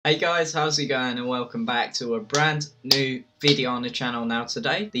Hey guys, how's it going, and welcome back to a brand new video on the channel. Now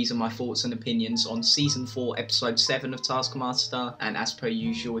today, these are my thoughts and opinions on Season 4, Episode 7 of Taskmaster, and as per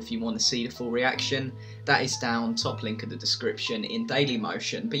usual, if you want to see the full reaction, that is down, top link in the description in Daily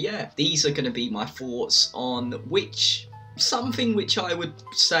Motion. But yeah, these are going to be my thoughts on something which I would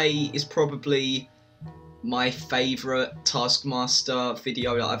say is probably my favourite Taskmaster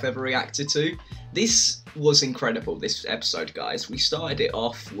video that I've ever reacted to. This was incredible, this episode, guys. We started it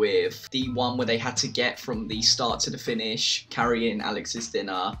off with the one where they had to get from the start to the finish, carrying Alex's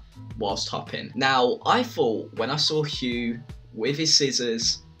dinner whilst hopping. Now, I thought, when I saw Hugh with his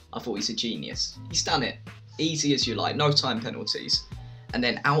scissors, I thought he's a genius. He's done it. Easy as you like, no time penalties. And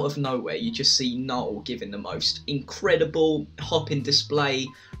then out of nowhere, you just see Noel giving the most incredible hopping display,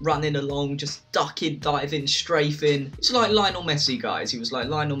 running along, just ducking, diving, strafing. It's like Lionel Messi, guys. He was like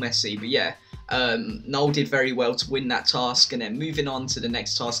Lionel Messi, but yeah. Noel did very well to win that task, and then moving on to the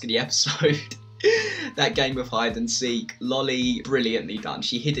next task of the episode, that game of hide and seek, Lolly, brilliantly done.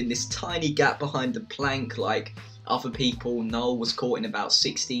 She hid in this tiny gap behind the plank like other people. Noel was caught in about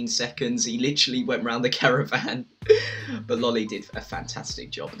 16 seconds. He literally went round the caravan. But Lolly did a fantastic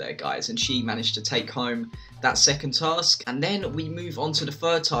job there, guys, and she managed to take home that second task. And then we move on to the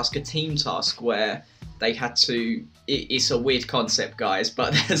third task, a team task, where they had to, it's a weird concept, guys,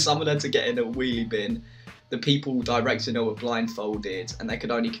 but someone had to get in a wheelie bin. The people directing her were blindfolded and they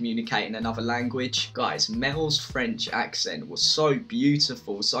could only communicate in another language. Guys, Mel's French accent was so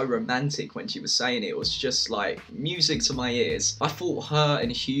beautiful, so romantic when she was saying it. It was just like music to my ears. I thought her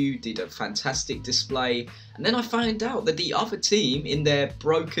and Hugh did a fantastic display. And then I found out that the other team, in their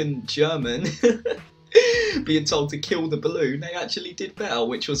broken German, being told to kill the balloon, they actually did better,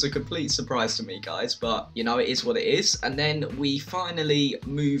 which was a complete surprise to me, guys, but you know, it is what it is. And then we finally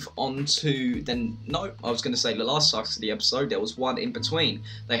move on to I was going to say the last task of the episode. There was one in between.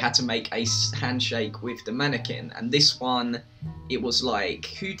 They had to make a handshake with the mannequin, and this one, it was like,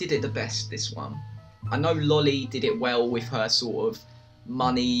 who did it the best, this one? I know Lolly did it well with her sort of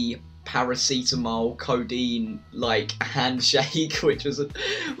money, paracetamol, codeine like handshake, which was a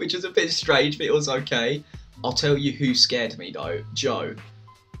bit strange, but it was okay. I'll tell you who scared me though, Joe.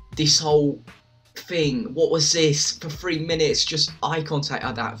 This whole thing, what was this? For 3 minutes, just eye contact,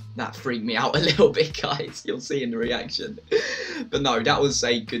 that freaked me out a little bit, guys. You'll see in the reaction. But no, that was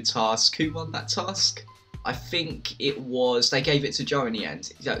a good task. Who won that task? I think it was, they gave it to Joe in the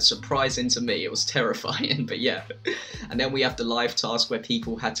end. That's surprising to me, it was terrifying, but yeah. And then we have the live task where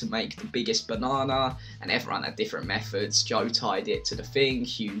people had to make the biggest banana, and everyone had different methods. Joe tied it to the thing,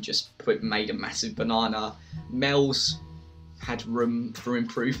 Hugh just made a massive banana. Mel's had room for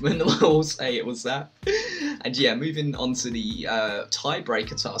improvement, we'll say it was that. And yeah, moving on to the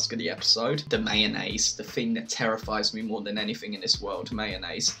tiebreaker task of the episode, the mayonnaise, the thing that terrifies me more than anything in this world,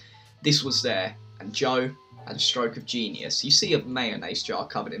 mayonnaise. This was there. And Joe had a stroke of genius. You see a mayonnaise jar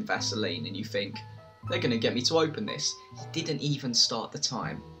covered in Vaseline and you think, they're going to get me to open this. He didn't even start the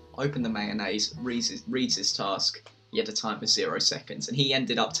time. Open the mayonnaise, reads his task. He had a time of 0 seconds and he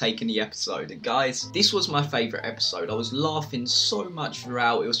ended up taking the episode. And guys, this was my favourite episode. I was laughing so much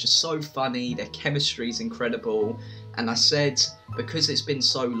throughout. It was just so funny. Their chemistry is incredible. And I said, because it's been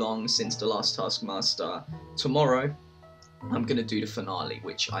so long since the last Taskmaster, tomorrow I'm going to do the finale,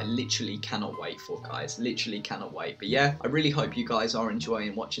 which I literally cannot wait for, guys. Literally cannot wait. But yeah, I really hope you guys are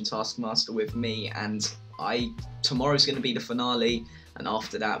enjoying watching Taskmaster with me. And tomorrow's going to be the finale. And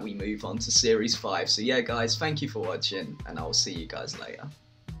after that, we move on to Series 5. So yeah, guys, thank you for watching. And I will see you guys later.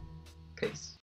 Peace.